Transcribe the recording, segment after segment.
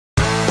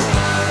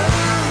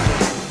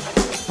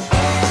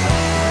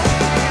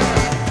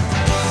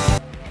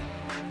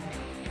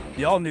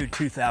The all-new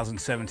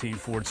 2017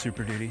 Ford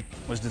Super Duty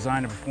was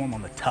designed to perform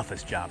on the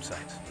toughest job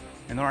sites.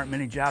 And there aren't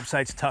many job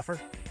sites tougher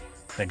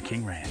than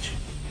King Ranch.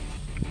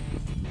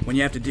 When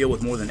you have to deal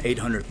with more than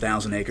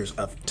 800,000 acres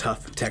of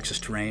tough Texas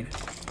terrain,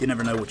 you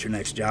never know what your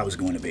next job is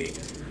going to be.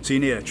 So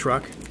you need a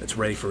truck that's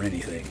ready for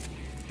anything.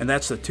 And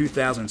that's the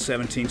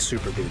 2017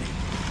 Super Duty.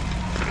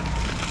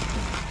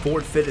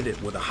 Ford fitted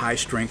it with a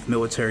high-strength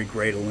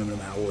military-grade aluminum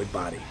alloy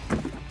body.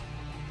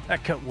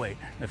 That cut weight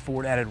that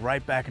Ford added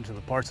right back into the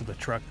parts of the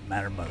truck that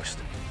matter most.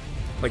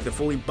 Like the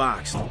fully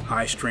boxed,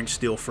 high-strength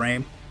steel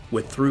frame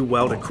with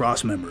through-welded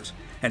cross members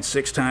and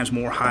 6 times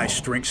more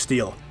high-strength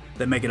steel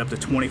that make it up to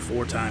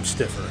 24 times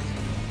stiffer.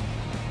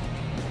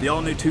 The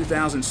all-new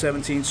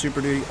 2017 Super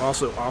Duty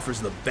also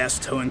offers the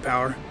best towing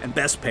power and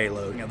best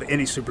payload of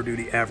any Super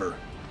Duty ever.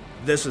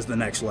 This is the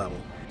next level.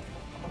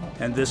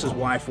 And this is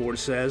why Ford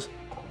says,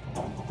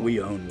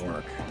 we own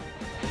work.